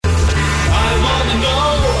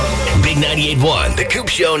98.1, The Coop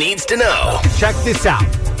Show needs to know. Check this out.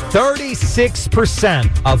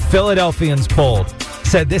 36% of Philadelphians polled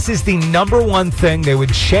said this is the number one thing they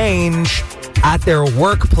would change at their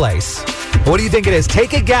workplace. What do you think it is?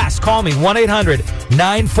 Take a guess. Call me,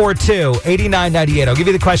 1-800-942-8998. I'll give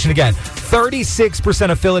you the question again.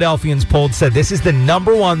 36% of Philadelphians polled said this is the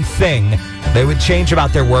number one thing they would change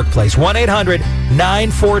about their workplace.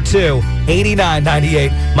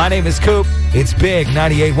 1-800-942-8998. My name is Coop. It's Big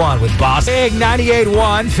 98.1 with Boss. Big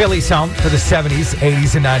 98.1, Philly's home for the 70s,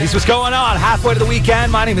 80s, and 90s. What's going on? Halfway to the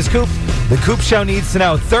weekend. My name is Coop. The Coop Show needs to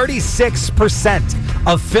know. 36%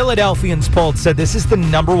 of Philadelphians polled said this is the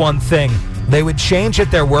number one thing they would change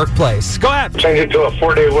at their workplace. Go ahead. Change it to a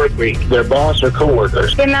 4-day work week. Their boss or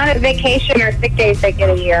coworkers. The amount of vacation or sick days they get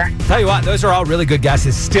a year. Tell you what, those are all really good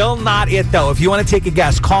guesses. Still not it, though. If you want to take a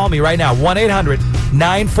guess, call me right now.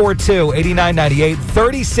 1-800-942-8998.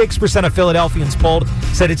 36% of Philadelphians polled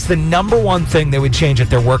said it's the number one thing they would change at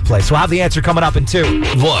their workplace. We'll have the answer coming up in 2. 1,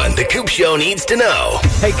 The Coop Show needs to know.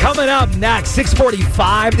 Hey, coming up next,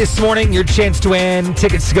 6:45 this morning, your chance to win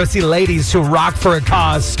tickets to go see Ladies Who Rock for a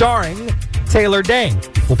Cause, starring Taylor Dane.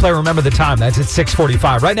 We'll play Remember the Time. That's at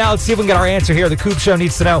 6:45. Right now, let's see if we can get our answer here. The Coop Show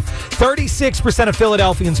needs to know. 36% of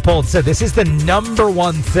Philadelphians polled said this is the number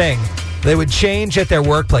one thing they would change at their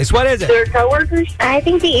workplace. What is it? Their coworkers? I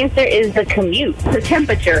think the answer is the commute, the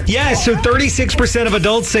temperature. Yeah, so 36% of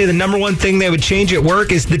adults say the number one thing they would change at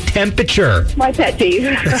work is the temperature. My pet peeve.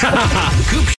 The Coop